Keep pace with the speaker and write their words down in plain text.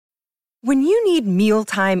When you need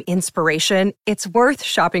mealtime inspiration, it's worth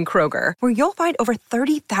shopping Kroger, where you'll find over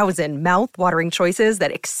 30,000 mouth-watering choices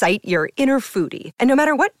that excite your inner foodie. And no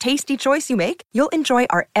matter what tasty choice you make, you'll enjoy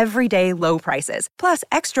our everyday low prices, plus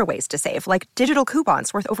extra ways to save, like digital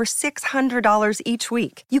coupons worth over $600 each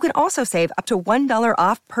week. You can also save up to $1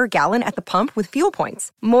 off per gallon at the pump with fuel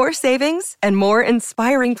points. More savings and more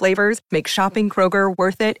inspiring flavors make shopping Kroger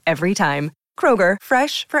worth it every time. Kroger,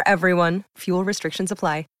 fresh for everyone. Fuel restrictions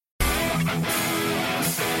apply.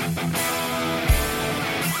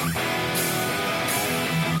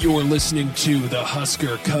 You're listening to the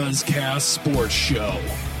Husker Cuzcast Sports Show.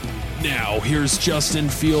 Now, here's Justin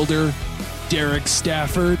Fielder, Derek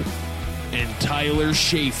Stafford, and Tyler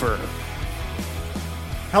Schaefer.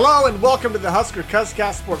 Hello and welcome to the Husker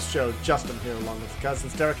Cuzcast Sports Show. Justin here along with the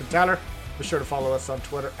cousins Derek and Tyler. Be sure to follow us on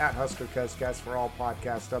Twitter at Husker Cuzcast for all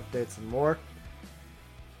podcast updates and more.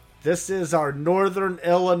 This is our Northern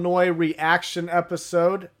Illinois reaction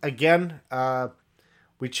episode. Again,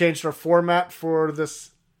 we changed our format for this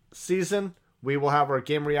season. We will have our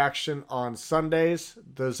game reaction on Sundays.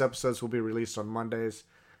 Those episodes will be released on Mondays.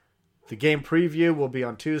 The game preview will be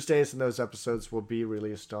on Tuesdays, and those episodes will be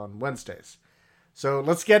released on Wednesdays. So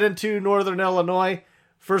let's get into Northern Illinois.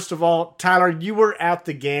 First of all, Tyler, you were at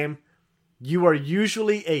the game. You are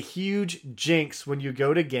usually a huge jinx when you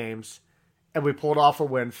go to games, and we pulled off a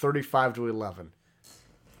win, 35-11.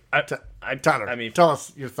 Tyler, tell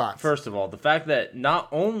us your thoughts. First of all, the fact that not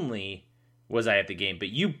only was I at the game, but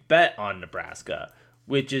you bet on Nebraska,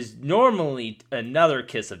 which is normally another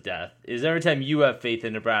kiss of death, is every time you have faith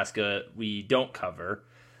in Nebraska, we don't cover.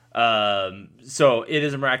 So it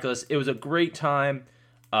is miraculous. It was a great time.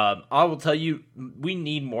 I will tell you, we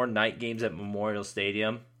need more night games at Memorial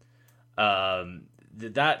Stadium.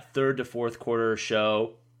 That third to fourth quarter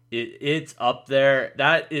show, it's up there.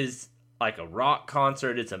 That is like a rock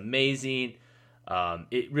concert. It's amazing.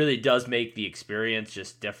 It really does make the experience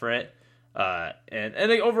just different. And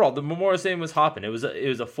overall, the Memorial Stadium was hopping. It was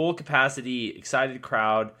a full capacity, excited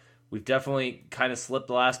crowd. We've definitely kind of slipped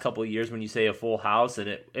the last couple of years when you say a full house, and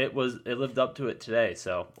it lived up to it today.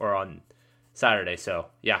 Or on Saturday. So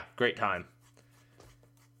yeah, great time,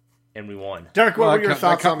 and we won. Derek, what were your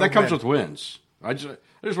thoughts on that? Comes with wins. I just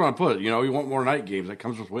want to put it. You want more night games. That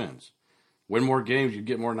comes with wins. Win more games, you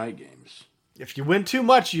get more night games. If you win too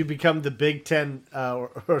much, you become the Big Ten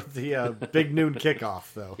or the Big Noon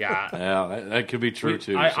kickoff, though. Yeah, that could be true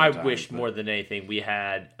too. I wish more than anything we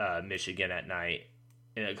had Michigan at night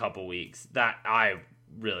in a couple weeks. That I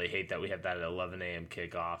really hate that we have that at 11 a.m.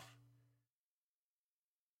 kickoff.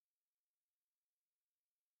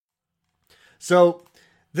 So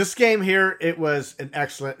this game here, it was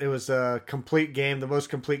a complete game, the most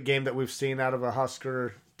complete game that we've seen out of a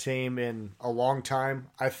Husker team in a long time,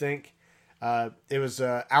 I think. It was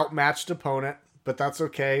an outmatched opponent, but that's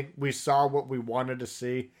okay. We saw what we wanted to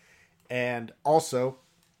see. And also,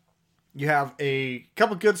 you have a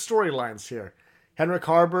couple good storylines here. Henrik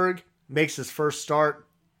Harburg makes his first start,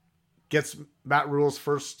 gets Matt Rule's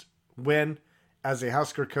first win as a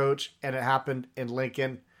Husker coach, and it happened in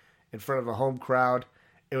Lincoln in front of a home crowd.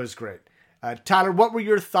 It was great. Tyler, what were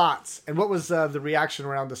your thoughts, and what was the reaction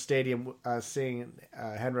around the stadium seeing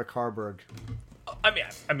Henrik Harburg? I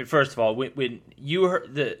mean, first of all, when you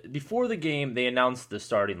heard before the game, they announced the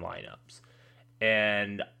starting lineups,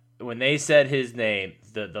 and when they said his name,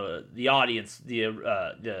 the audience,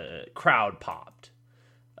 the crowd popped.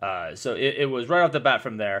 So it was right off the bat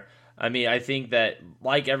from there. I mean, I think that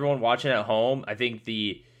like everyone watching at home, I think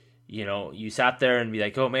you sat there and be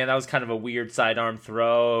like, oh man, that was kind of a weird sidearm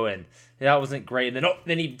throw, and that wasn't great. And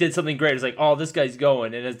then he did something great. It's like, oh, this guy's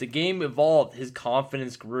going. And as the game evolved, his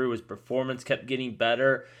confidence grew, his performance kept getting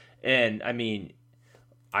better. And I mean,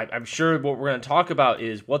 I'm sure what we're going to talk about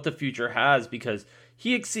is what the future has, because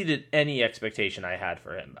he exceeded any expectation I had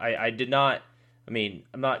for him. I did not. I mean,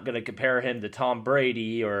 I'm not going to compare him to Tom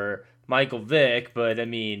Brady or Michael Vick, but I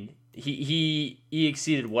mean, he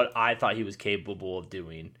exceeded what I thought he was capable of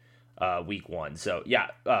doing. Week one. So yeah,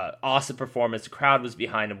 awesome performance. The crowd was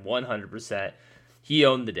behind him 100%. He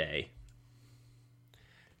owned the day.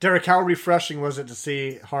 Derek, how refreshing was it to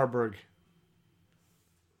see Harburg?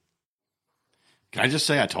 Can I just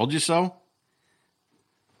say I told you so?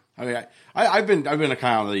 I mean, I've been a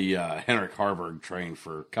kind of the Henrik Harburg train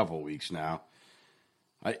for a couple of weeks now.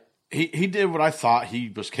 He did what I thought he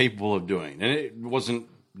was capable of doing, and it wasn't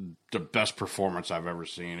the best performance I've ever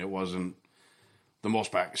seen. It wasn't the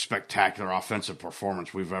most spectacular offensive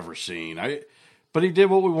performance we've ever seen. But he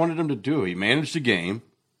did what we wanted him to do. He managed the game.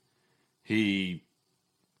 He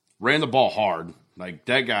ran the ball hard. Like,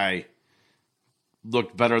 that guy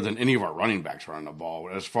looked better than any of our running backs running the ball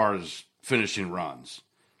as far as finishing runs.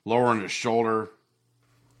 Lowering his shoulder.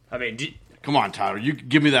 I mean, come on, Tyler. You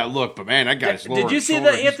give me that look, but man, that guy's lowering did you his see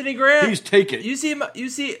shoulder. the Anthony Grant? He's taking. You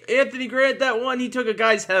see Anthony Grant, that one, he took a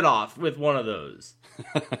guy's head off with one of those.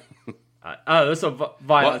 There's some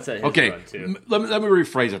violence at his run, too. Let me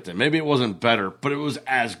rephrase it then. Maybe it wasn't better, but it was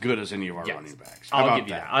as good as any of our running backs. How I'll about give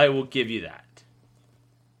you that? I will give you that.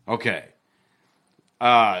 Okay.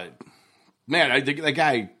 Man, I think that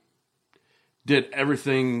guy did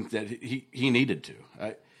everything that he needed to.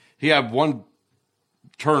 He had one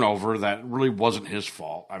turnover that really wasn't his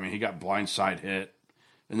fault. I mean, he got blindside hit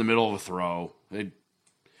in the middle of a throw.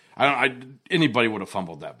 Anybody would have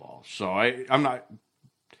fumbled that ball. So I'm not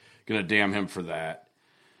going to damn him for that.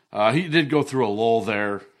 He did go through a lull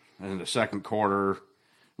there in the second quarter.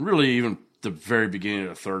 Really, even the very beginning of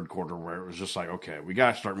the third quarter, where it was just like, okay, we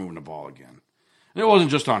got to start moving the ball again. And it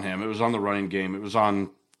wasn't just on him; it was on the running game. It was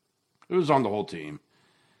on the whole team.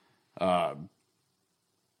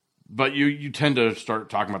 But you tend to start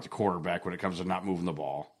talking about the quarterback when it comes to not moving the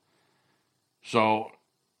ball. So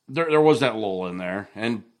there was that lull in there,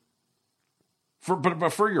 and but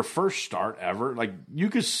for your first start ever, like, you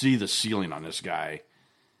could see the ceiling on this guy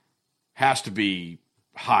has to be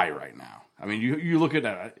high right now. I mean, you look at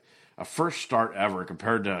a first start ever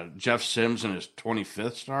compared to Jeff Sims in his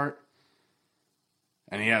 25th start,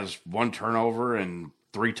 and he has one turnover and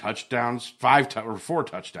 3 touchdowns, 4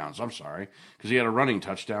 touchdowns. I'm sorry, because he had a running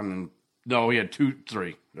touchdown and he had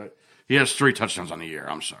 3. He has 3 touchdowns on the year.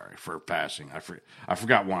 I'm sorry for passing. I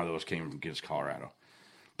forgot one of those came against Colorado,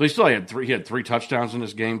 but he still had 3. He had 3 touchdowns in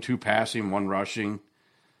this game, 2 passing, 1 rushing.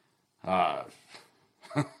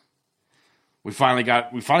 We finally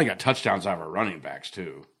got touchdowns out of our running backs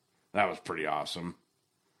too. That was pretty awesome.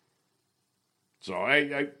 So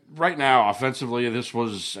right now, offensively, this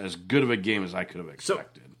was as good of a game as I could have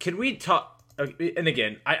expected. So can we talk? And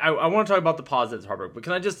again, I want to talk about the positives, Harburg, but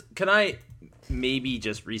can I maybe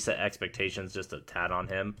just reset expectations just a tad on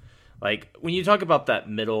him? Like, when you talk about that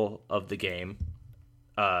middle of the game,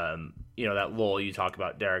 that lull you talk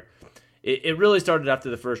about, Derek, it really started after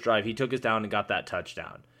the first drive. He took us down and got that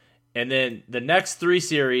touchdown. And then the next 3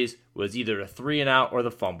 series was either a 3-and-out or the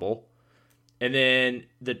fumble. And then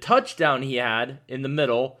the touchdown he had in the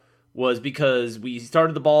middle was because we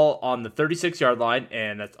started the ball on the 36-yard line,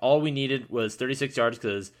 and that's all we needed was 36 yards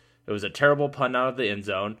because it was a terrible punt out of the end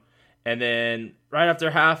zone. And then right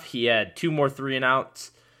after half, he had 2 more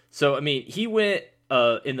 3-and-outs. So, I mean, he went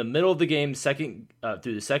in the middle of the game, through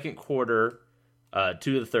the second quarter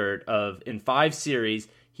to the third, in 5 series,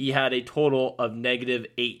 he had a total of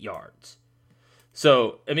 -8 yards.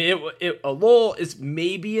 So, I mean, a lull is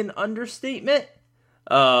maybe an understatement.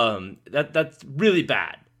 That's really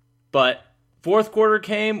bad. But fourth quarter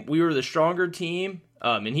came, we were the stronger team,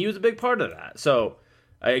 and he was a big part of that. So,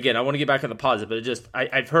 I want to get back on the positive, but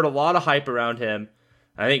I've heard a lot of hype around him.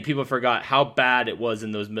 I think people forgot how bad it was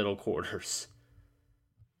in those middle quarters.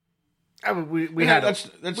 I mean, that's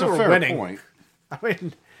a fair point. I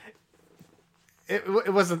mean,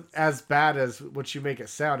 it wasn't as bad as what you make it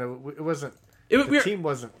sound. It wasn't. The team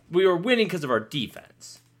wasn't. We were winning because of our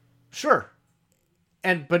defense. Sure,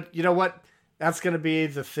 but you know what? That's going to be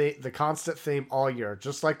the constant theme all year.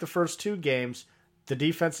 Just like the first 2 games, the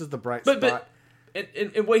defense is the bright spot.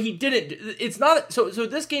 And what he didn't, it's not. So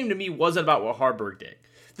this game to me wasn't about what Harburg did.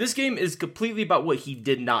 This game is completely about what he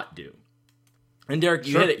did not do. And Derek,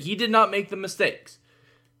 you hit it. He did not make the mistakes.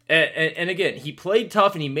 And again, he played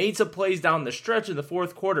tough and he made some plays down the stretch in the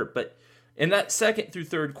fourth quarter. But in that second through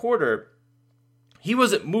third quarter, he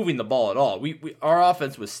wasn't moving the ball at all. Our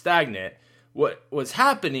offense was stagnant. What was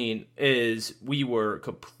happening is we were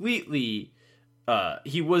completely.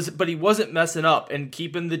 He wasn't messing up and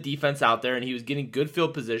keeping the defense out there, and he was getting good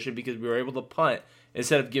field position because we were able to punt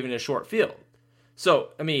instead of giving a short field. So,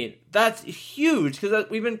 I mean, that's huge because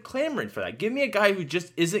we've been clamoring for that. Give me a guy who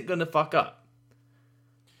just isn't going to fuck up.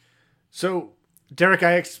 So, Derek,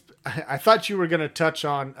 I thought you were going to touch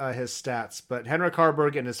on his stats, but Henrik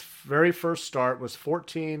Harburg in his very first start was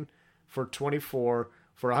 14 for 24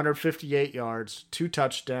 for 158 yards, 2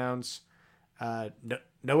 touchdowns, no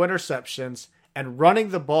interceptions, and running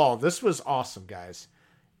the ball. This was awesome, guys.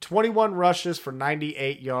 21 rushes for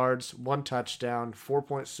 98 yards, 1 touchdown,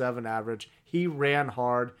 4.7 average. He ran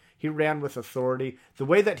hard. He ran with authority. The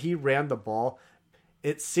way that he ran the ball,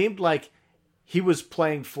 it seemed like he was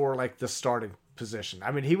playing for like the starting position.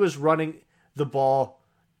 I mean, he was running the ball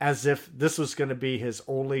as if this was going to be his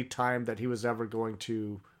only time that he was ever going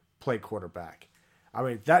to play quarterback. I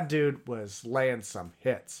mean, that dude was laying some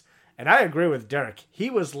hits. And I agree with Derek. He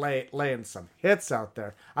was laying some hits out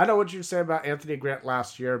there. I know what you say about Anthony Grant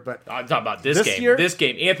last year, but I'm talking about this game. Year, this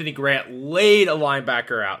game, Anthony Grant laid a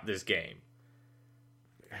linebacker out this game.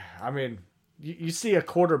 I mean, you see a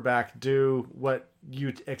quarterback do what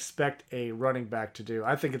you'd expect a running back to do.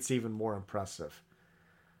 I think it's even more impressive.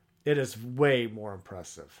 It is way more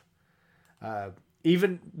impressive.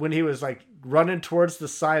 Even when he was like running towards the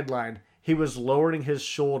sideline, he was lowering his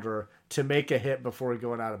shoulder to make a hit before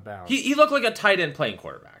going out of bounds. He looked like a tight end playing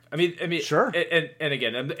quarterback. I mean, sure. And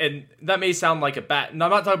again, and that may sound like a bad. No,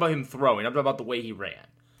 I'm not talking about him throwing. I'm talking about the way he ran.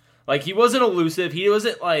 Like he wasn't elusive. He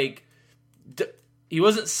wasn't like.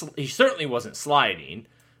 He certainly wasn't sliding.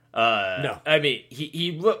 No. I mean,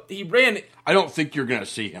 he ran. I don't think you're going to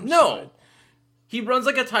see him. No. Slide. He runs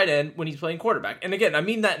like a tight end when he's playing quarterback. And again, I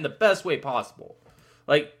mean that in the best way possible.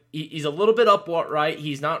 Like he's a little bit upright.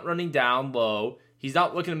 He's not running down low. He's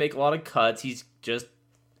not looking to make a lot of cuts.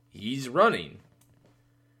 He's running.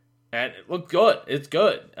 And it looked good. It's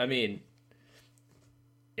good. I mean,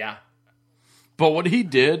 yeah. But what he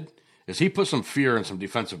did is he put some fear in some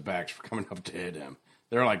defensive backs for coming up to hit him.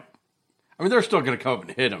 They're like, I mean, they're still going to come up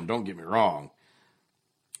and hit him, don't get me wrong.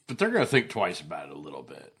 But they're going to think twice about it a little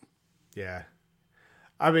bit. Yeah.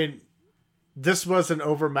 I mean, this was an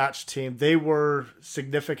overmatched team. They were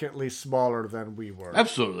significantly smaller than we were.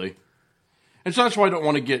 Absolutely. And so that's why I don't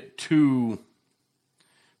want to get too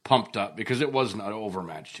pumped up, because it wasn't an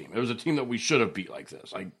overmatched team. It was a team that we should have beat like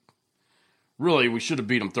this. Like, really, we should have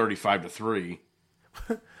beat them 35-3.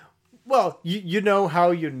 Well, you know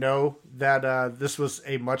how you know that this was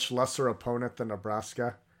a much lesser opponent than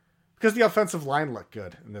Nebraska? Because the offensive line looked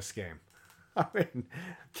good in this game. I mean,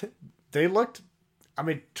 they looked... I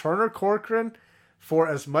mean, Turner Corcoran, for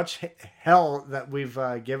as much hell that we've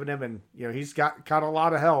given him, and you know he's got a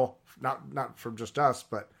lot of hell, not from just us,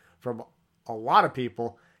 but from a lot of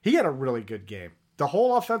people. He had a really good game. The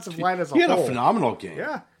whole offensive line as a whole. He had a phenomenal game.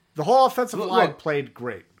 Yeah, the whole offensive line played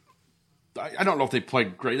great. I don't know if they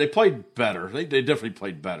played great. They played better. They definitely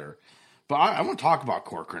played better. But I want to talk about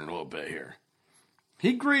Corcoran a little bit here.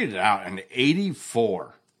 He graded out an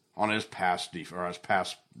 84 on his pass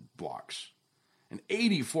blocks. An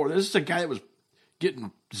 84. This is a guy that was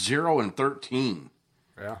getting 0 and 13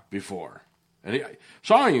 before. And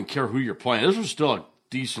so I don't even care who you're playing. This was still a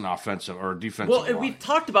decent offensive or defensive line. Well, and we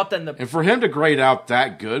talked about that in the... And for him to grade out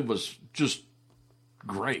that good was just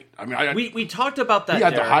great. I mean, we talked about that.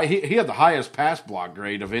 He had the highest pass block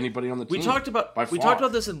grade of anybody on the team. We talked about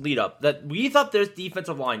this in lead up, that we thought this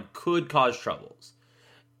defensive line could cause troubles.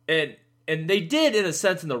 And they did in a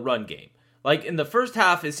sense in the run game. Like, in the first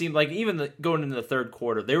half, it seemed like even going into the third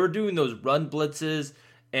quarter, they were doing those run blitzes,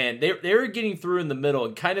 and they were getting through in the middle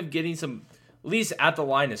and kind of getting some, at least at the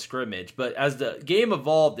line of scrimmage. But as the game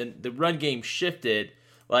evolved and the run game shifted,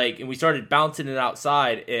 and we started bouncing it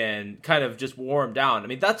outside and kind of just wore them down. I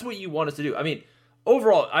mean, that's what you want us to do. I mean,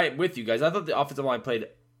 overall, I'm with you guys. I thought the offensive line played,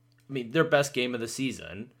 their best game of the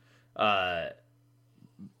season. The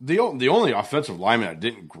only offensive lineman that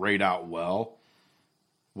didn't grade out well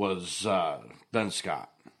was Ben Scott.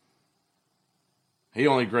 He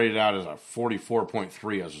only graded out as a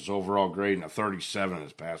 44.3 as his overall grade and a 37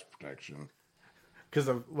 as pass protection. Because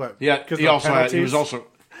of what? Yeah, he was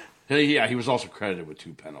also credited with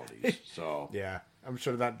 2 penalties. So yeah, I'm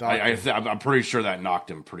sure that. I'm pretty sure that knocked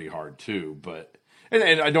him pretty hard too. But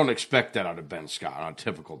and I don't expect that out of Ben Scott on a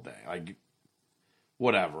typical day. Like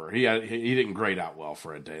whatever, he didn't grade out well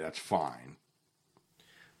for a day. That's fine.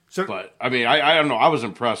 But, I mean, I don't know. I was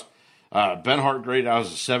impressed. Ben Hart graded out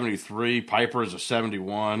as a 73. Piper is a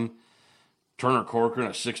 71. Turner Corcoran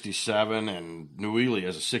a 67. And Newely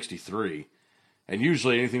as a 63. And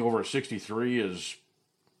usually anything over a 63 is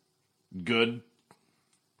good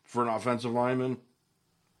for an offensive lineman.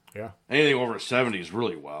 Yeah. Anything over a 70 is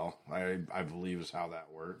really well. I believe is how that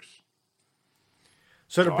works.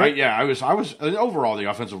 Overall, the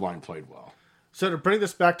offensive line played well. So to bring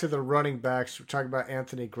this back to the running backs, we're talking about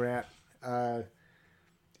Anthony Grant.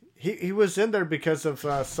 He was in there because of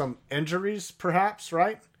some injuries, perhaps,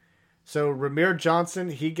 right? So Ramir Johnson,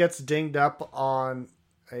 he gets dinged up on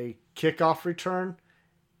a kickoff return.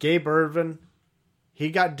 Gabe Irvin,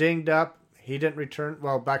 he got dinged up. He didn't return.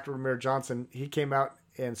 Well, back to Ramir Johnson. He came out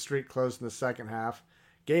and street closed in the second half.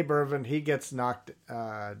 Gabe Irvin, he gets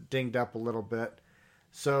dinged up a little bit.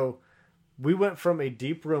 So we went from a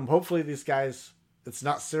deep room. Hopefully these guys, it's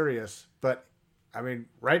not serious. But, I mean,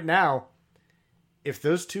 right now, if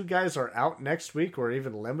those 2 guys are out next week or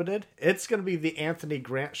even limited, it's going to be the Anthony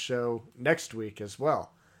Grant show next week as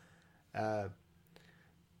well.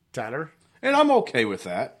 Tyler? And I'm okay with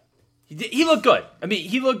that. He looked good. I mean,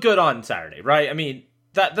 he looked good on Saturday, right? I mean,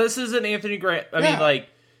 that this is an Anthony Grant. I mean, like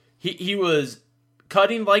he was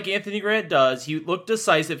cutting like Anthony Grant does. He looked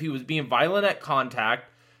decisive. He was being violent at contact.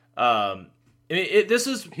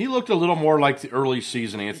 He looked a little more like the early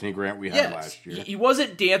season Anthony Grant we had last year. He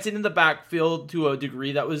wasn't dancing in the backfield to a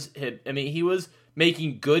degree that was hit. I mean, he was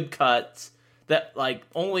making good cuts that like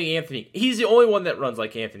only Anthony. He's the only one that runs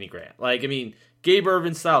like Anthony Grant. Like, I mean, Gabe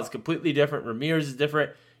Ervin's style is completely different. Ramirez is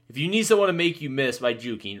different. If you need someone to make you miss by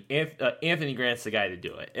juking, Anthony Grant's the guy to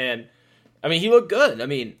do it. And I mean, he looked good. I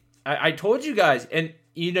mean, I told you guys, and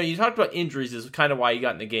you talked about injuries is kind of why he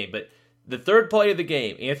got in the game, but the third play of the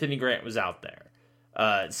game, Anthony Grant was out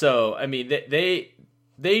there. So I mean,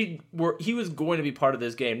 he was going to be part of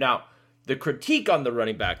this game. Now, the critique on the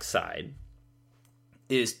running back side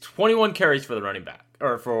is 21 carries for the running back,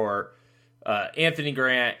 or for Anthony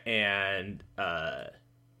Grant and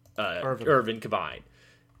Irvin combined.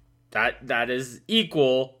 That is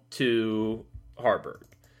equal to Harburg.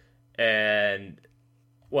 And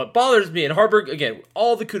what bothers me, and Harburg, again,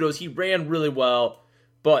 all the kudos, he ran really well,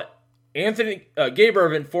 but Gabe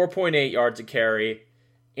Ervin, 4.8 yards a carry,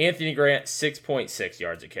 Anthony Grant, 6.6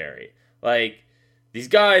 yards a carry. Like, these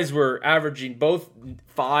guys were averaging both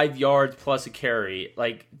 5 yards plus a carry.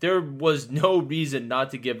 Like, there was no reason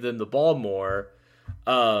not to give them the ball more.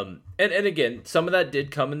 And again, some of that did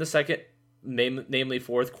come in the second, namely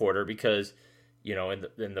fourth quarter, because, in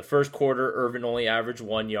the first quarter, Irvin only averaged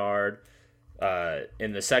 1 yard.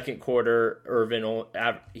 In the second quarter, Irvin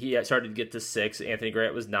he started to get to 6. Anthony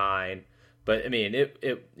Grant was 9. But I mean,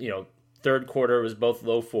 third quarter was both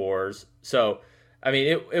low 4s. So I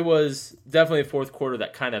mean, it was definitely a fourth quarter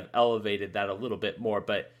that kind of elevated that a little bit more.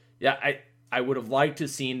 But yeah, I would have liked to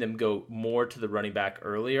seen them go more to the running back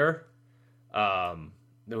earlier. That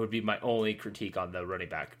would be my only critique on the running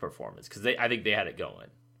back performance, because I think they had it going.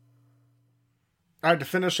 All right, to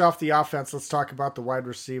finish off the offense, let's talk about the wide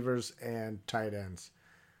receivers and tight ends.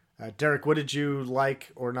 Derek, what did you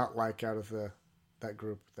like or not like out of that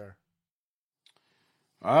group there?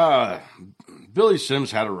 Billy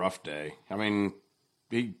Sims had a rough day. I mean,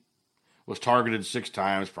 he was targeted 6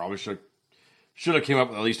 times. Probably should have came up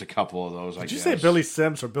with at least a couple of those. Did you say Billy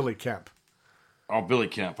Sims or Billy Kemp? Oh, Billy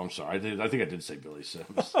Kemp. I'm sorry. I think I did say Billy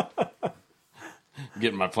Sims.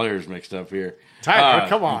 Getting my players mixed up here. Tyler,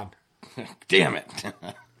 come on. Damn it.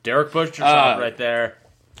 Derek pushed your shot right there.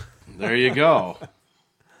 There you go.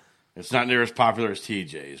 It's not near as popular as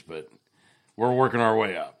TJ's, but we're working our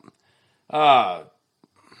way up.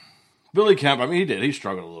 Billy Kemp, I mean, he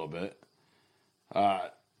struggled a little bit.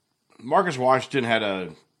 Marcus Washington had a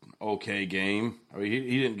okay game. I mean,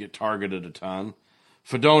 he didn't get targeted a ton.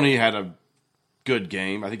 Fedoni had a good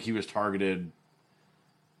game. I think he was targeted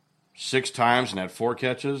 6 times and had 4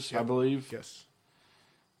 catches, I believe. Yes.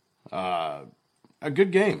 A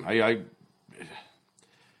good game.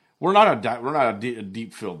 We're not a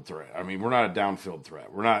deep field threat. I mean, we're not a downfield threat.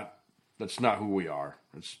 That's not who we are.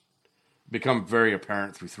 It's become very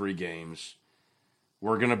apparent through 3 games.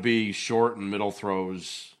 We're going to be short and middle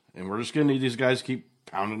throws, and we're just going to need these guys to keep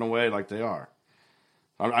pounding away like they are.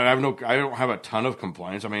 I don't have a ton of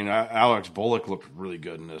complaints. I mean, Alex Bullock looked really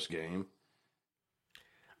good in this game.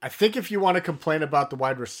 I think if you want to complain about the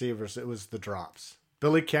wide receivers, it was the drops.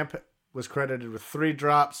 Billy Kemp was credited with 3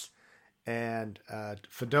 drops, and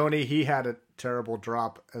Fedoni, he had a terrible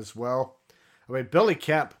drop as well. I mean, Billy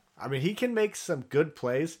Kemp, I mean, he can make some good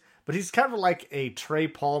plays, but he's kind of like a Trey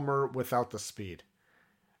Palmer without the speed.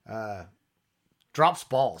 Drops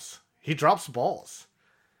balls. He drops balls,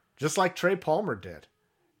 just like Trey Palmer did,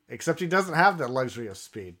 except he doesn't have the luxury of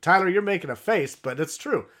speed. Tyler, you're making a face, but it's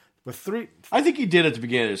true. With 3, I think he did at the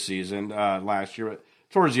beginning of the season last year, but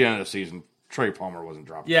towards the end of the season, Trey Palmer wasn't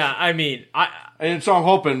dropping. Yeah, I mean, and so I'm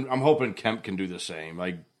hoping Kemp can do the same.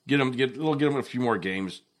 Like get him a few more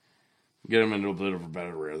games, get him into a bit of a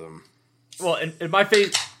better rhythm. Well, in my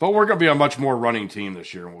face, but we're going to be a much more running team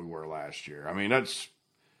this year than we were last year. I mean, that's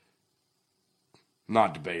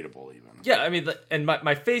not debatable even. Yeah, I mean, and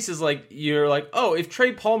my face is like, you're like, oh, if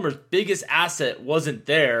Trey Palmer's biggest asset wasn't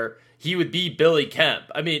there, he would be Billy Kemp.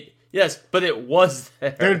 I mean, yes, but it was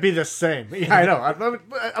there. It would be the same. Yeah, I know.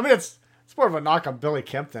 I mean, it's more of a knock on Billy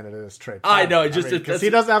Kemp than it is Trey Palmer. I know, because he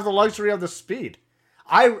doesn't have the luxury of the speed.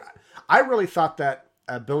 I really thought that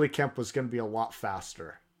Billy Kemp was going to be a lot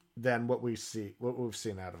faster than what we've seen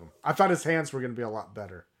out of him. I thought his hands were going to be a lot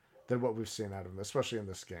better than what we've seen out of him, especially in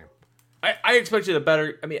this game. I expected a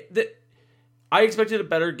better. I mean, I expected a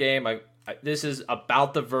better game. This is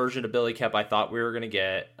about the version of Billy Kemp I thought we were going to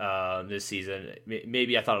get this season.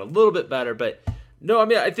 Maybe I thought a little bit better, but no. I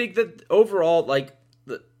mean, I think that overall, like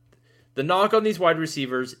the knock on these wide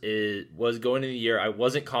receivers was going into the year, I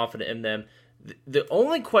wasn't confident in them. The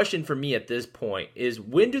only question for me at this point is,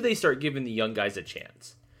 when do they start giving the young guys a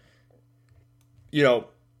chance?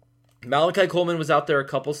 Malachi Coleman was out there a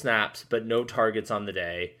couple snaps, but no targets on the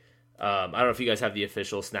day. I don't know if you guys have the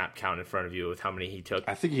official snap count in front of you with how many he took.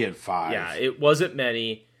 I think he had 5. Yeah, it wasn't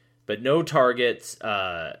many, but no targets.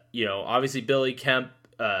 Obviously Billy Kemp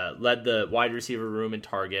led the wide receiver room in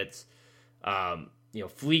targets.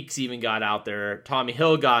 Fleeks even got out there. Tommy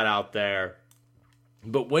Hill got out there.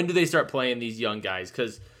 But when do they start playing these young guys?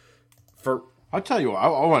 Because I'll tell you what, I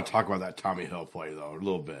want to talk about that Tommy Hill play, though, a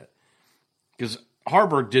little bit. Because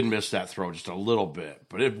Harburg did miss that throw just a little bit,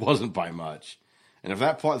 but it wasn't by much. And if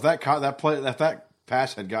that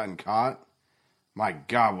pass had gotten caught, my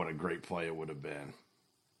God, what a great play it would have been.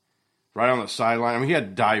 Right on the sideline. I mean, he had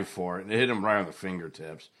to dive for it, and it hit him right on the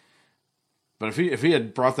fingertips. But if he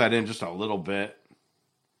had brought that in just a little bit,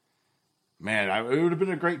 man, it would have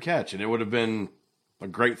been a great catch, and it would have been a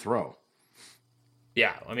great throw.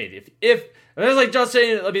 Yeah, I mean, if I was like just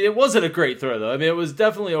saying, I mean, it wasn't a great throw though. I mean, it was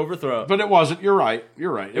definitely overthrown. But it wasn't. You're right.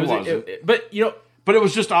 It wasn't. But it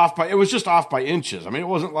was just off by inches. I mean, it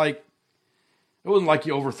wasn't like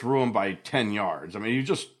you overthrew him by 10 yards. I mean, you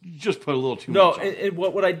just put a little too much on. And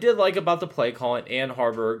what I did like about the play calling and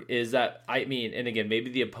Harburg is that, I mean, and again, maybe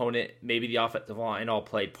the opponent, maybe the offensive line all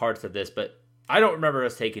played parts of this, but I don't remember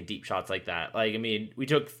us taking deep shots like that. Like, I mean, we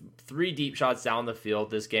took 3 deep shots down the field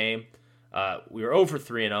this game. We were 0 for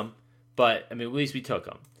 3 in them, but I mean, at least we took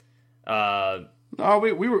them. No,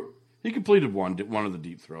 he completed one of the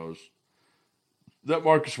deep throws. That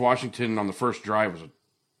Marcus Washington on the first drive was a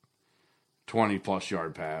 20-plus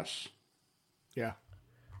yard pass. Yeah.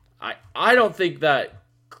 I don't think that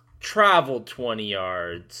traveled 20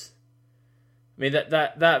 yards. I mean,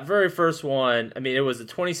 that very first one, I mean, it was a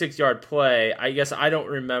 26-yard play. I guess I don't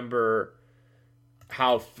remember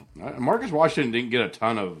how... Marcus Washington didn't get a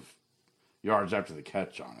ton of yards after the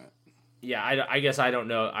catch on it. Yeah, I guess I don't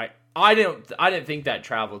know. I didn't think that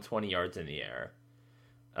traveled 20 yards in the air.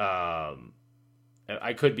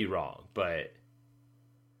 I could be wrong, but...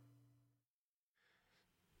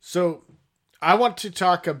 So, I want to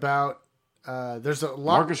talk about... there's a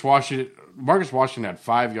lot... Marcus Washington had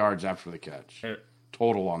 5 yards after the catch.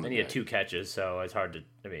 Total on the day. And he had 2 catches, so it's hard to...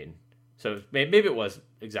 I mean... So, maybe it was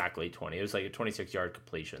exactly 20. It was like a 26-yard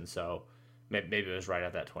completion, so maybe it was right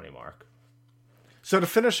at that 20 mark. So to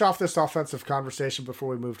finish off this offensive conversation before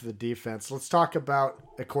we move to the defense, let's talk about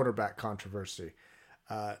a quarterback controversy.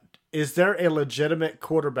 Is there a legitimate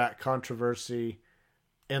quarterback controversy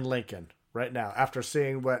in Lincoln right now after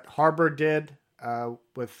seeing what Harburg did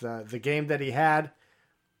with the game that he had,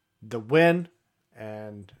 the win,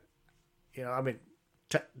 and I mean,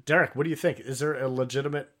 Derek, what do you think? Is there a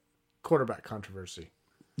legitimate quarterback controversy?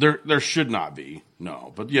 There should not be,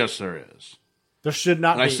 no, but yes, there is. There should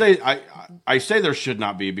not be. I say there should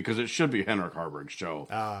not be because it should be Henrik Harburg's show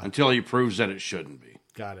until he proves that it shouldn't be.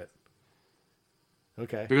 Got it.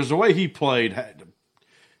 Okay. Because the way he played,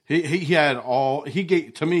 he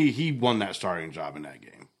won that starting job in that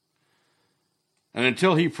game. And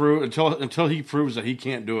until he proves that he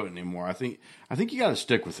can't do it anymore, I think you got to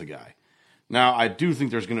stick with the guy. Now, I do think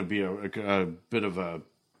there's going to be a bit of a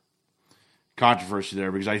controversy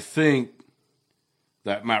there because I think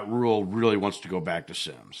that Matt Rule really wants to go back to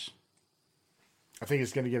Sims. I think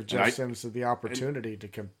he's going to give Jeff Sims the opportunity to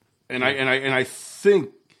come. And I think,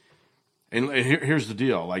 and here's the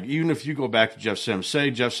deal: like even if you go back to Jeff Sims, say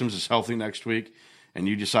Jeff Sims is healthy next week, and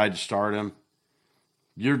you decide to start him,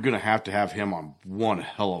 you're going to have him on one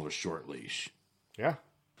hell of a short leash. Yeah.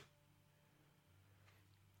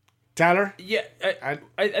 Tyler? Yeah,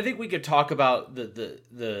 I think we could talk about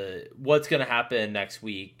the what's going to happen next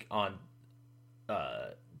week on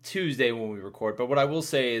Tuesday when we record. But what I will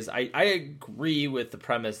say is I agree with the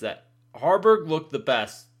premise that Harburg looked the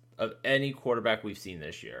best of any quarterback we've seen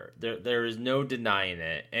this year. There is no denying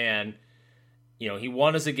it. And, he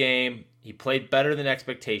won us a game. He played better than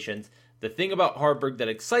expectations. The thing about Harburg that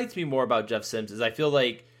excites me more about Jeff Sims is I feel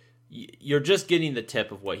like you're just getting the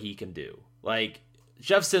tip of what he can do. Like,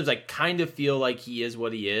 Jeff Sims, I kind of feel like he is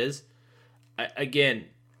what he is.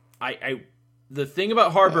 The thing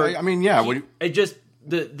about Harburg,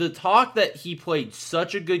 the talk that he played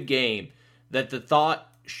such a good game that the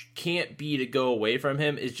thought can't be to go away from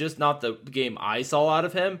him is just not the game I saw out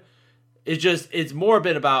of him. It's more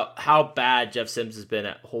been about how bad Jeff Sims has been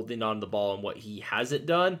at holding on to the ball and what he hasn't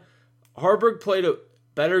done. Harburg played a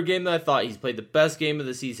better game than I thought. He's played the best game of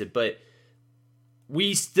the season, but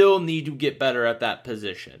we still need to get better at that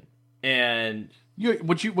position. And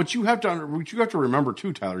what you have to remember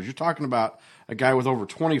too, Tyler, is you're talking about a guy with over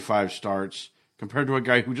 25 starts compared to a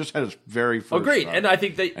guy who just had his very first Agreed, start. and I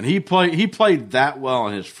think and he played that well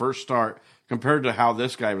in his first start compared to how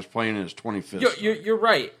this guy was playing in his 25th. You're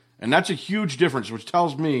right, and that's a huge difference, which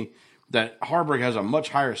tells me that Harburg has a much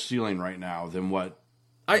higher ceiling right now than what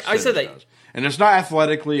I said that does. And it's not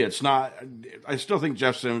athletically. It's not. I still think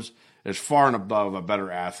Jeff Sims is far and above a better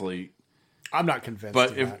athlete. I'm not convinced.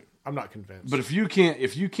 I'm not convinced. But if you can't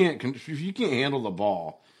handle the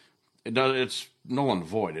ball, it's null and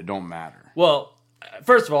void. It don't matter. Well,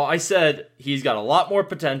 first of all, I said he's got a lot more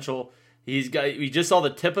potential. We just saw the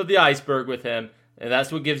tip of the iceberg with him, and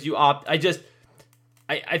that's what gives you I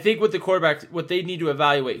think with the quarterbacks, what they need to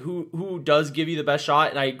evaluate who does give you the best shot,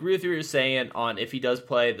 and I agree with what you're saying on if he does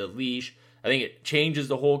play the leash. I think it changes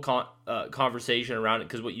the whole conversation around it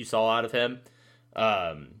because what you saw out of him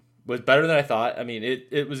was better than I thought. I mean,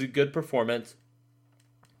 it was a good performance.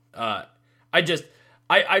 I've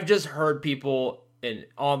just heard people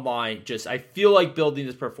online I feel like building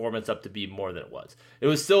this performance up to be more than it was. It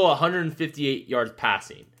was still 158 yards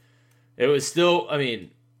passing. It was still, I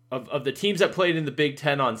mean, of the teams that played in the Big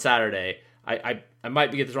Ten on Saturday, I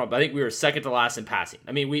might get this wrong, but I think we were second to last in passing.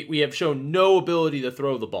 I mean, we have shown no ability to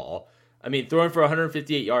throw the ball. I mean, throwing for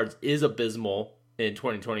 158 yards is abysmal in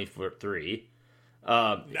 2023.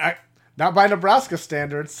 Not by Nebraska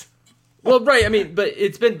standards. Well, right. I mean, but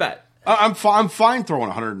it's been bad. I'm fine throwing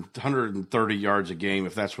 130 yards a game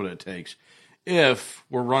if that's what it takes. If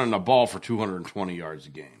we're running a ball for 220 yards a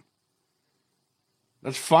game,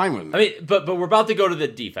 that's fine with me. I mean, but we're about to go to the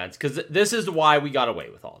defense because this is why we got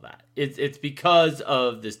away with all that. It's because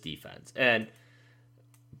of this defense, and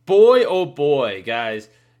boy, oh boy, guys,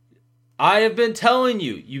 I have been telling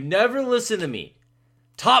you, you never listen to me.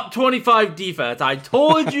 Top 25 defense. I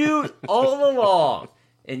told you all along.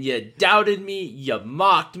 And you doubted me, you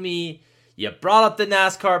mocked me, you brought up the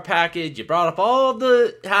NASCAR package, you brought up all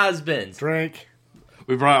the has-beens. Drink.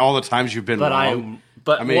 We brought all the times you've been wrong.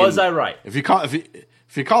 I mean, was I right? If you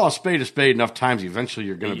call a spade enough times, eventually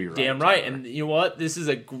you're going to be right. Damn right. And you know what? This is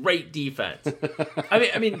a great defense.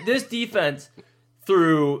 I mean, this defense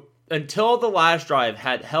until the last drive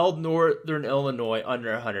had held Northern Illinois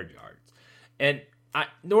under 100 yards. And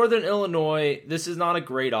Northern Illinois, this is not a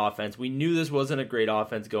great offense. We knew this wasn't a great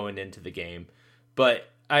offense going into the game. But,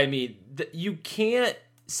 I mean, you can't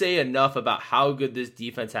say enough about how good this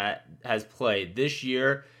defense has played this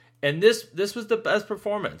year. And this was the best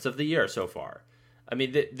performance of the year so far. I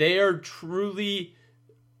mean, they are truly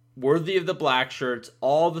worthy of the black shirts,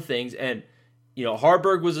 all the things. And, you know,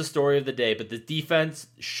 Harburg was the story of the day, but the defense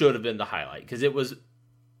should have been the highlight because it was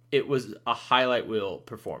a highlight reel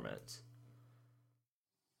performance.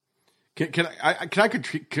 Can I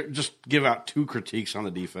just give out two critiques on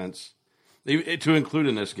the defense to include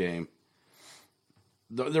in this game?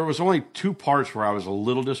 There was only two parts where I was a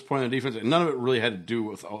little disappointed in the defense, and none of it really had to do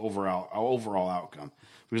with overall outcome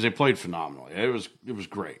because they played phenomenally. It was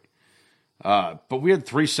great. But we had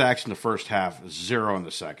 3 sacks in the first half, 0 in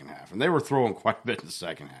the second half, and they were throwing quite a bit in the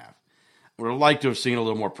second half. I would have liked to have seen a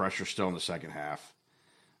little more pressure still in the second half.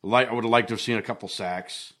 I would have liked to have seen a couple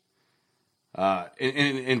sacks.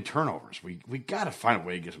 In turnovers, we got to find a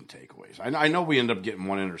way to get some takeaways. I know we ended up getting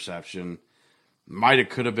 1 interception.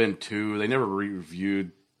 Could have been 2. They never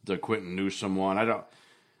reviewed the Quentin Newsom one.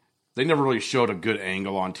 They never really showed a good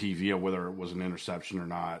angle on TV of whether it was an interception or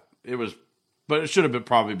not. But it should have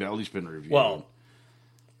been at least been reviewed. Well,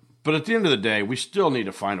 but at the end of the day, we still need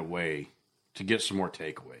to find a way to get some more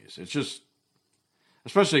takeaways. It's just,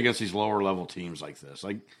 especially against these lower level teams like this,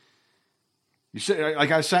 I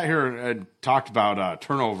sat here and talked about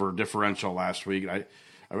turnover differential last week. I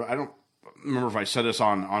don't remember if I said this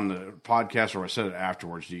on the podcast or I said it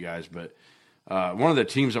afterwards to you guys, but one of the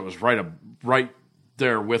teams that was right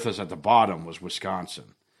there with us at the bottom was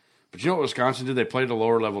Wisconsin. But you know what Wisconsin did? They played a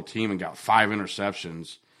lower level team and got 5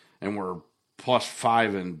 interceptions and were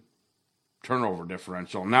 +5 in turnover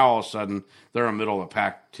differential. Now all of a sudden they're a middle of the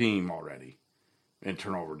pack team already in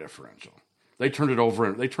turnover differential. They turned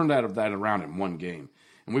that around in 1 game.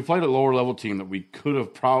 And we played a lower level team that we could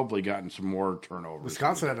have probably gotten some more turnovers.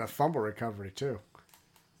 Wisconsin had a fumble recovery too.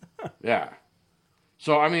 Yeah.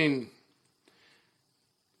 So, I mean,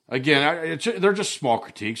 again, they're just small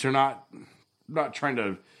critiques. They're not trying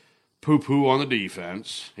to poo-poo on the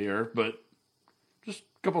defense here, but just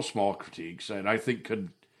a couple small critiques that I think could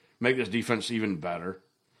make this defense even better.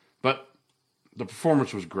 But the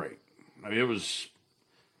performance was great. I mean,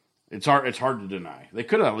 It's hard to deny. They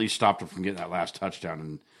could have at least stopped him from getting that last touchdown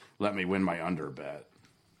and let me win my under bet.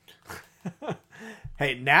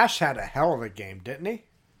 Hey, Nash had a hell of a game, didn't he?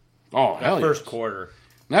 Oh, hell first quarter.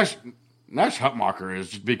 Nash Hutmacher is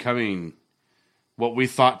just becoming what we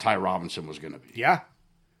thought Ty Robinson was going to be. Yeah.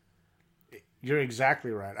 You're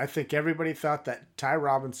exactly right. I think everybody thought that Ty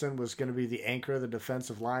Robinson was going to be the anchor of the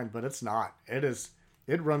defensive line, but it's not.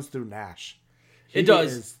 It runs through Nash. It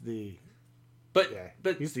does. But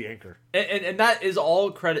he's the anchor. And that is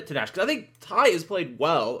all credit to Nash. Because I think Ty has played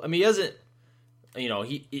well. I mean, he hasn't,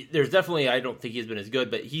 there's definitely, I don't think he's been as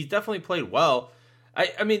good, but he's definitely played well.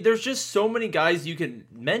 I mean, there's just so many guys you can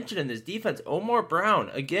mention in this defense. Omar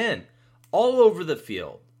Brown, again, all over the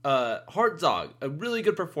field. Hartzog, a really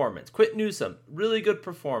good performance. Quint Newsome, really good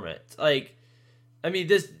performance. The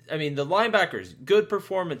linebackers, good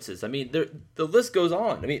performances. I mean, the list goes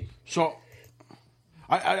on. I mean, so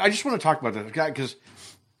I just want to talk about that guy because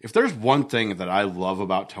if there's one thing that I love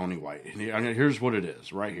about Tony White, and here's what it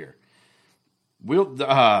is right here.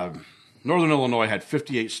 Northern Illinois had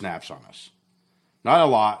 58 snaps on us. Not a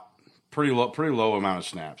lot, pretty low amount of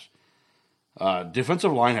snaps.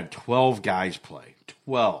 Defensive line had 12 guys play.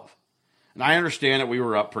 12. And I understand that we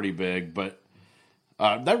were up pretty big, but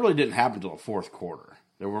that really didn't happen until the fourth quarter,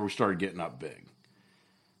 where we started getting up big.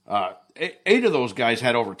 8 of those guys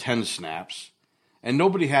had over 10 snaps, and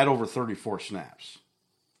nobody had over 34 snaps.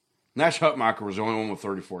 Nash Hutmacher was the only one with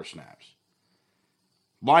 34 snaps.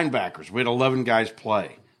 Linebackers, we had 11 guys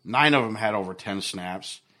play. 9 of them had over 10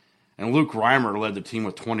 snaps, and Luke Reimer led the team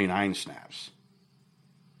with 29 snaps.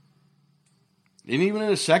 And even in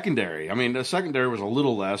the secondary, the secondary was a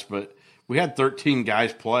little less, but we had 13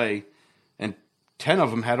 guys play, and 10 of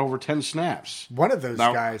them had over 10 snaps. One of those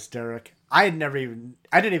guys, Derek, I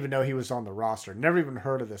didn't even know he was on the roster. Never even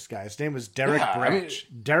heard of this guy. His name was Derek Branch.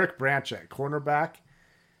 Derek Branch at cornerback.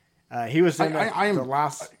 He was in the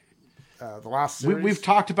last series. We've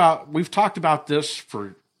talked about this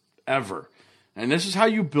forever, and this is how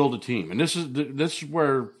you build a team. And this is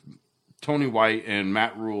where Tony White and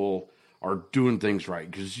Matt Rule are doing things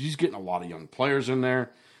right because he's getting a lot of young players in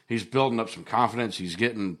there. He's building up some confidence. He's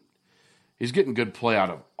getting good play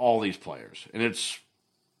out of all these players, and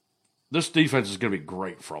this defense is going to be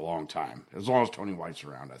great for a long time as long as Tony White's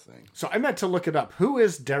around, I think. So I meant to look it up. Who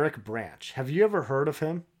is Derek Branch? Have you ever heard of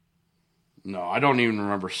him? No, I don't even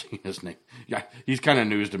remember seeing his name. Yeah, he's kind of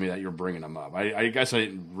news to me that you're bringing him up. I guess I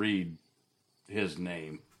didn't read his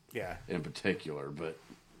name, in particular, but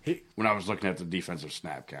when I was looking at the defensive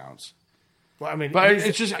snap counts. Well, but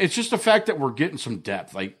it's just the fact that we're getting some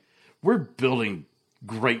depth. Like, we're building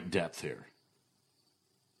great depth here,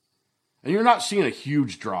 and you're not seeing a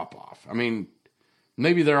huge drop off. I mean,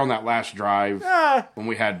 maybe they're on that last drive when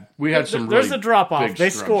we had some. There's a drop off.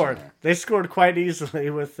 They scored. They scored quite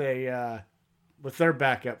easily with their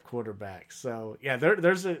backup quarterback. So yeah,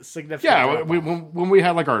 there's a significant. Yeah, when we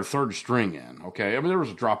had like our third string in, okay. I mean, there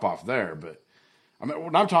was a drop off there, but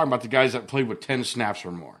when I'm talking about the guys that played with 10 snaps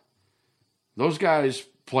or more. Those guys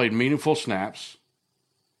played meaningful snaps.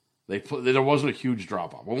 There wasn't a huge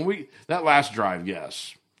drop off. That last drive,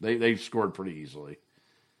 yes, they scored pretty easily.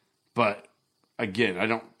 But again, I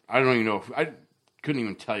don't even know I couldn't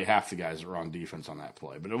even tell you half the guys that were on defense on that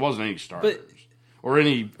play. But it wasn't any starters or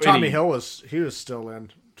any. Tommy Hill was still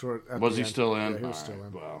in. Was he still in? Yeah, he was still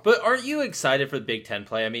in. Well. But aren't you excited for the Big Ten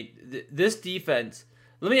play? I mean, this defense.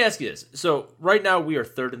 Let me ask you this. So right now we are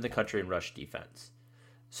third in the country in rush defense.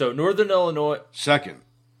 So Northern Illinois... Second.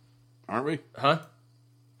 Aren't we? Huh?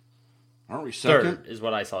 Aren't we second? Third is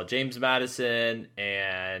what I saw. James Madison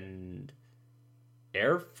and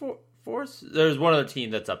Air Force? There's one other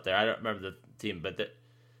team that's up there. I don't remember the team, but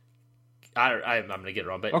I'm going to get it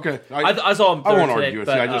wrong. But okay. I saw them third. I won't today, argue with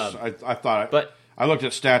but, you. I thought... But I looked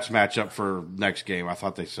at stats matchup for next game. I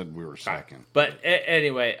thought they said we were second. But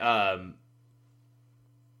anyway, I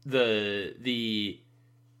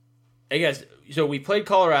guess... So we played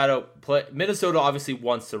Colorado. Minnesota obviously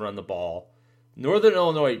wants to run the ball. Northern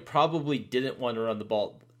Illinois probably didn't want to run the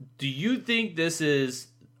ball. Do you think this is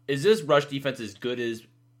this rush defense as good as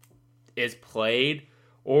it's played,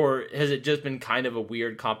 or has it just been kind of a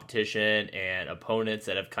weird competition and opponents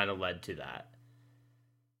that have kind of led to that?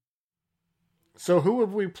 So who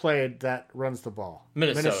have we played that runs the ball?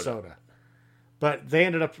 Minnesota. But they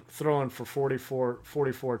ended up throwing for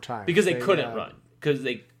 44 times. Because they couldn't run.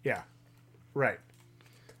 Yeah. Right.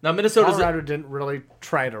 Now Colorado didn't really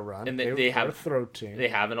try to run, and they have a throw team. They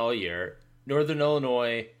haven't all year. Northern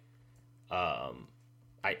Illinois, I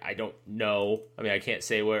don't know. I mean, I can't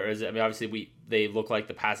say where is it. I mean, obviously they look like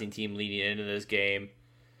the passing team leading into this game.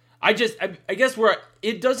 I guess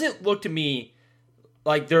it doesn't look to me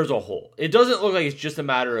like there's a hole. It doesn't look like it's just a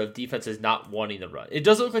matter of defenses not wanting to run. It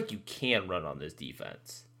doesn't look like you can run on this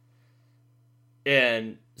defense,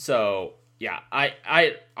 and so. Yeah,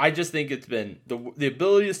 I just think it's been the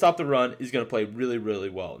ability to stop the run is going to play really, really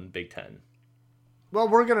well in Big Ten. Well,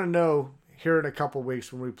 we're going to know here in a couple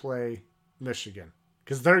weeks when we play Michigan,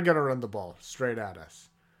 because they're going to run the ball straight at us.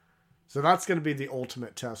 So that's going to be the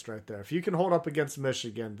ultimate test right there. If you can hold up against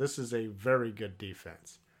Michigan, this is a very good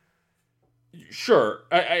defense. Sure.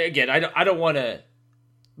 I don't want to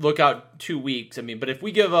look out 2 weeks. I mean, but if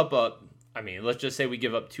we give up let's just say we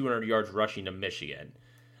give up 200 yards rushing to Michigan.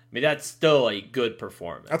 I mean, that's still a good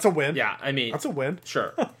performance. That's a win. Yeah, I mean, that's a win.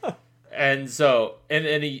 Sure. And so,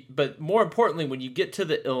 but more importantly, when you get to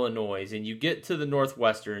the Illinois and you get to the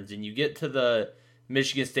Northwesterns and you get to the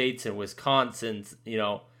Michigan States and Wisconsins,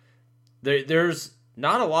 there's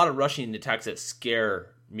not a lot of rushing attacks that scare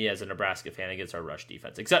me as a Nebraska fan against our rush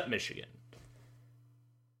defense, except Michigan.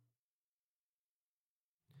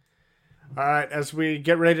 All right, as we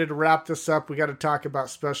get ready to wrap this up, we got to talk about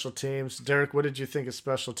special teams. Derek, what did you think of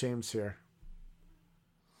special teams here?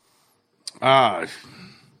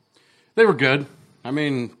 They were good. I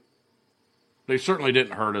mean, they certainly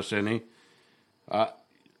didn't hurt us any.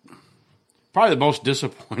 Probably the most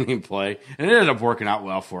disappointing play, and it ended up working out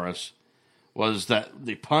well for us, was that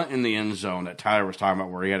the punt in the end zone that Tyler was talking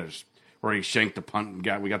about, where he shanked the punt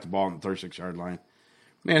and we got the ball on the 36-yard line.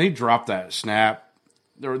 Man, he dropped that snap.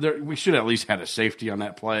 We should have at least had a safety on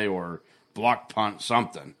that play or block punt,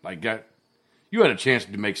 something like that. You had a chance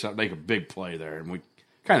to make a big play there, and we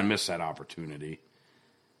kind of missed that opportunity.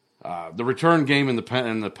 The return game and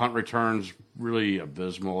the punt returns really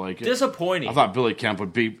abysmal. Disappointing. I thought Billy Kemp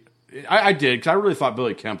would be. I did, because I really thought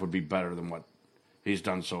Billy Kemp would be better than what he's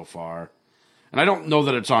done so far. And I don't know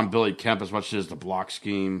that it's on Billy Kemp as much as the block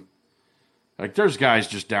scheme. Like, there's guys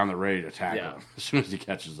just down the ready to tackle him as soon as he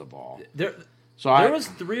catches the ball. There was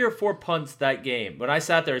 3 or 4 punts that game. When I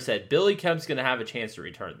sat there and said, Billy Kemp's going to have a chance to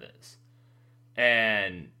return this.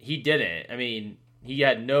 And he didn't. I mean, he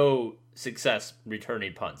had no success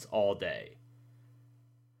returning punts all day.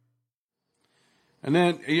 And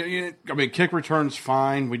then, kick returns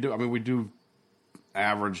fine. We do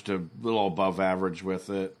average to a little above average with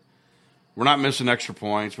it. We're not missing extra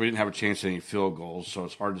points. We didn't have a chance at any field goals, so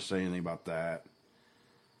it's hard to say anything about that.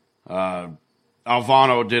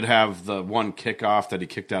 Alvano did have the one kickoff that he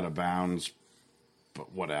kicked out of bounds,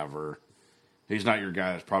 but whatever. He's not your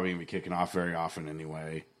guy that's probably going to be kicking off very often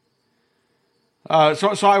anyway.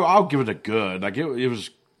 So I'll give it a good. Like, it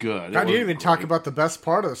was good. God, you didn't even talk about the best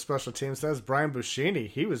part of the special teams. That was Brian Buschini.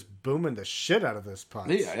 He was booming the shit out of this punt.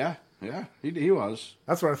 Yeah. He was.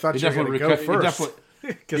 That's what I thought you were going to go first.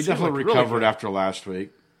 He definitely recovered really after last week.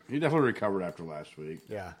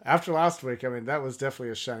 Yeah, after last week, I mean, that was definitely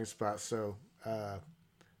a shining spot. So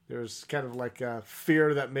there was kind of like a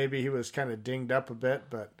fear that maybe he was kind of dinged up a bit,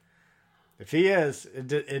 but if he is,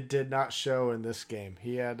 it did not show in this game.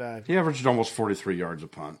 He averaged almost 43 yards a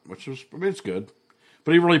punt, which was, it's good.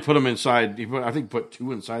 But he really put them inside. I think put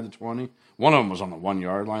 2 inside the 20. One of them was on the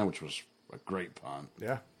 1-yard line, which was a great punt.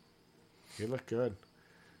 Yeah, he looked good.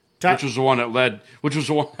 Which was the one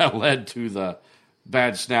that led to the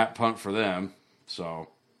bad snap punt for them. So,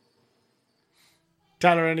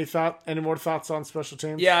 Tyler, any more thoughts on special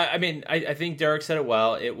teams? Yeah, I mean, I think Derek said it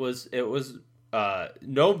well. It was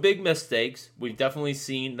no big mistakes. We've definitely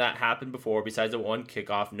seen that happen before. Besides the one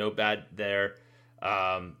kickoff, no bad there.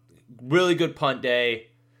 Really good punt day.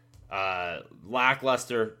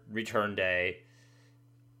 Lackluster return day.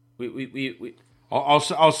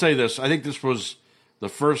 I'll say this. I think this was the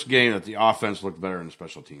first game that the offense looked better than the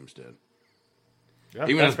special teams did. Yeah,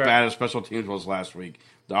 even as bad as special teams was last week,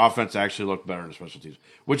 the offense actually looked better than the special teams,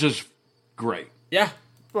 which is great. Yeah.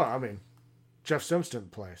 Well, I mean, Jeff Sims didn't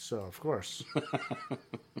play, so of course.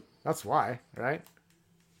 That's why, right?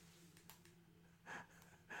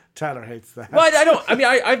 Tyler hates that. But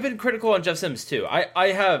I've been critical on Jeff Sims too. I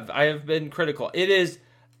have been critical. It is,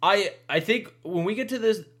 I think when we get to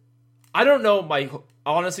this,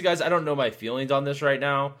 honestly, guys, I don't know my feelings on this right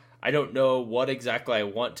now. I don't know what exactly I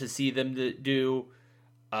want to see them to do.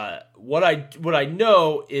 What I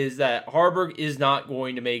know is that Harburg is not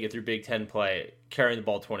going to make it through Big Ten play carrying the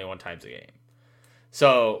ball 21 times a game.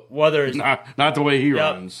 So whether it's not the way he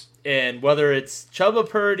runs, and whether it's Chubba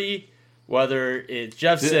Purdy, whether it's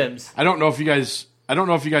Jeff Sims, I don't know if you guys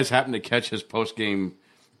happened to catch his post game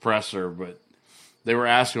presser, but they were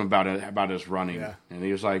asking him about his running, and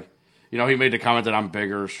he was like, he made the comment that I'm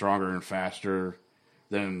bigger, stronger, and faster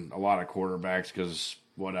than a lot of quarterbacks because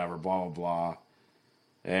whatever, blah, blah, blah.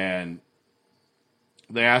 And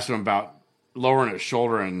they asked him about lowering his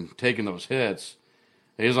shoulder and taking those hits.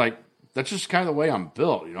 And he's like, that's just kind of the way I'm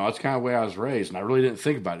built. That's kind of the way I was raised. And I really didn't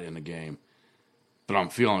think about it in the game. But I'm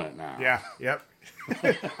feeling it now. Yeah, yep.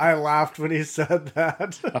 I laughed when he said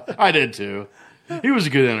that. I did too. He was a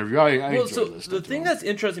good interview. I enjoyed this. The thing that's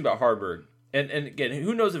interesting about Harburg and again,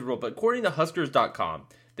 who knows the rule, but according to Huskers.com,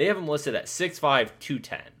 they have him listed at 6'5",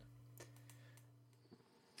 210.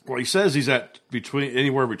 Well, he says he's at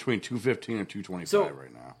anywhere between 215 and 225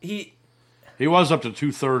 right now. He was up to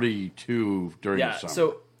 232 during the summer.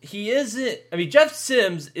 So he isn't. I mean, Jeff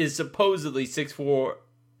Sims is supposedly 6'4",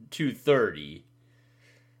 230.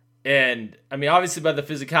 And, I mean, obviously by the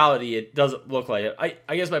physicality, it doesn't look like it.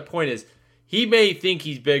 I guess my point is, he may think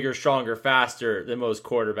he's bigger, stronger, faster than most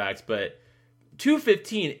quarterbacks, but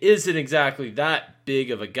 215 isn't exactly that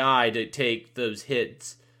big of a guy to take those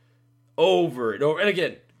hits over and over. And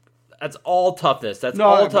again, that's all toughness. That's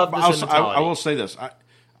all toughness and mentality. I will say this.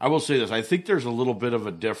 I will say this. I think there's a little bit of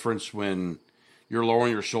a difference when you're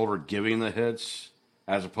lowering your shoulder giving the hits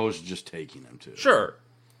as opposed to just taking them too. Sure.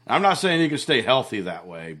 I'm not saying you can stay healthy that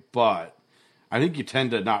way, but I think you tend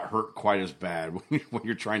to not hurt quite as bad when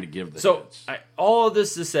you're trying to give the hits. All of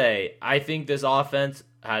this to say, I think this offense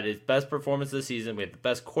had its best performance this season. We had the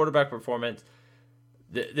best quarterback performance.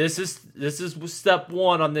 This is step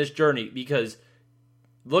one on this journey, because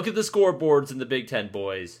look at the scoreboards in the Big Ten,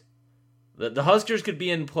 boys. The Huskers could be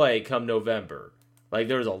in play come November. Like,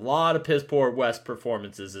 there was a lot of piss poor West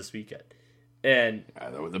performances this weekend, and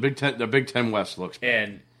the Big Ten West looks bad.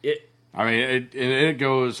 And it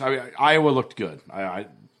goes. I mean, Iowa looked good.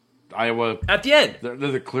 Iowa at the end, they're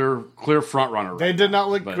the clear front runner. They did not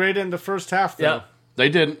look great in the first half, though. Yeah, they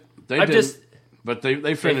didn't. But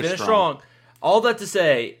they finished strong. All that to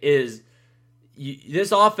say is,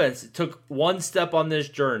 this offense took one step on this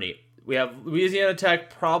journey. We have Louisiana Tech,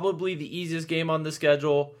 probably the easiest game on the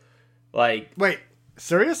schedule. Wait,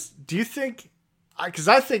 serious? Do you think? Because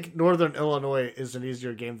I think Northern Illinois is an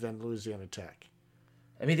easier game than Louisiana Tech.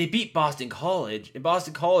 I mean, they beat Boston College, and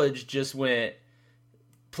Boston College just played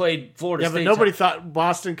Florida State. Yeah, but nobody thought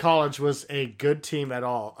Boston College was a good team at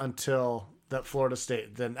all until that Florida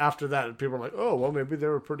State. Then after that, people were like, "Oh, well, maybe they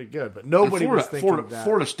were pretty good," but nobody was thinking that.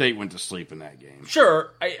 Florida State went to sleep in that game.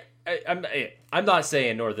 Sure, I'm not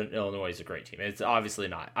saying Northern Illinois is a great team. It's obviously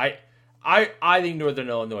not. I think Northern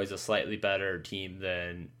Illinois is a slightly better team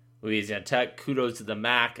than Louisiana Tech. Kudos to the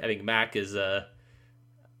MAC. I think MAC is a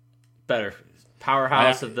better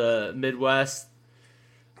powerhouse of the Midwest.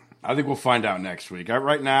 I think we'll find out next week.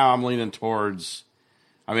 Right now, I'm leaning towards,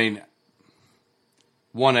 1A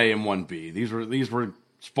and 1B. These were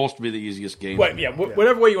supposed to be the easiest games.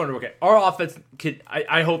 Whatever way you want to look at it. Our offense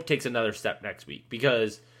I hope takes another step next week,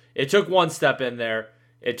 because it took one step in there.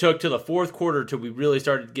 It took to the fourth quarter till we really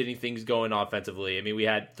started getting things going offensively. I mean, we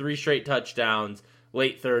had 3 straight touchdowns,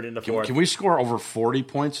 late third into fourth. Can we score over 40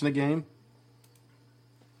 points in a game?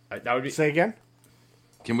 That would be. Say again?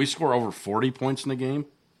 Can we score over 40 points in a game?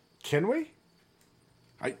 Can we?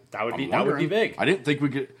 That would be big.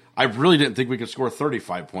 I really didn't think we could score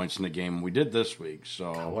 35 points in the game. We did this week.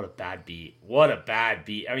 So God, what a bad beat.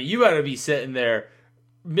 I mean, you got to be sitting there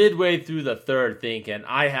midway through the third thinking,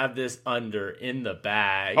 I have this under in the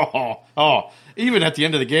bag. Even at the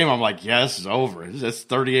end of the game, I'm like, yeah, this is over. It's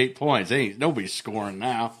 38 points. Nobody's scoring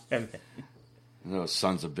now. Those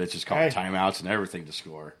sons of bitches call timeouts and everything to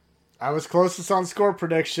score. I was closest on score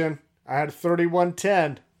prediction. I had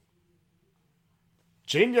 31-10.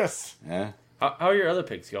 Genius. Yeah. How are your other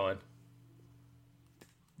picks going?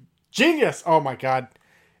 Genius. Oh, my God.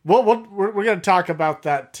 We're going to talk about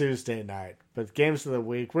that Tuesday night. But games of the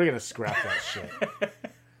week, we're going to scrap that shit.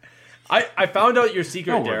 I found out your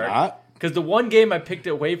secret, No, we're Derek. not. Because the one game I picked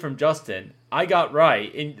away from Justin, I got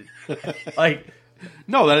right. And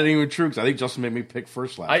no, that ain't even true, because I think Justin made me pick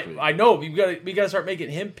first last week. I know. We gotta start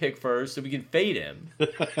making him pick first so we can fade him.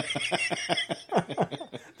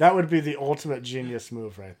 That would be the ultimate genius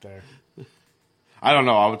move right there. I don't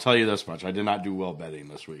know. I will tell you this much. I did not do well betting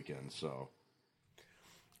this weekend. So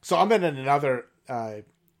I'm in another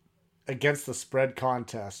against the spread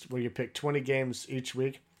contest where you pick 20 games each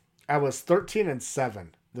week. I was 13-7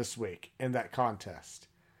 this week in that contest.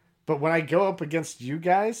 But when I go up against you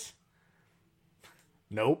guys,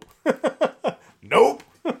 nope. Nope.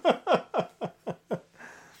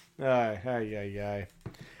 Ay.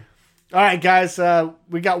 All right, guys.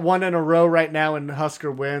 We got one in a row right now in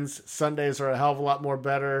Husker wins. Sundays are a hell of a lot more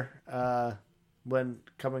better when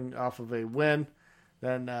coming off of a win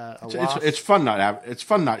than a loss. It's fun not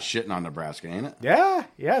shitting on Nebraska, ain't it?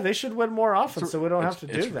 Yeah. They should win more often, so we don't have to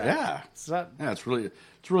do that. Yeah, it's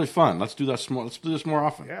really fun. Let's do that. Let's do this more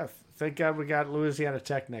often. Yeah. Thank God we got Louisiana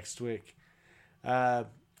Tech next week. All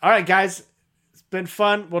right, guys. It's been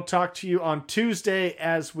fun. We'll talk to you on Tuesday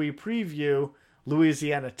as we preview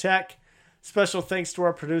Louisiana Tech. Special thanks to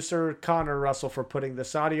our producer, Connor Russell, for putting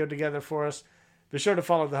this audio together for us. Be sure to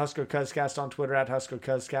follow the Husker Cuzcast on Twitter at Husker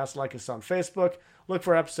Cuzcast. Like us on Facebook. Look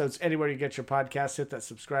for episodes anywhere you get your podcasts. Hit that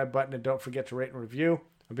subscribe button, and don't forget to rate and review.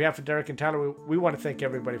 On behalf of Derek and Tyler, we want to thank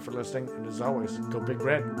everybody for listening. And as always, go Big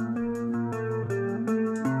Red.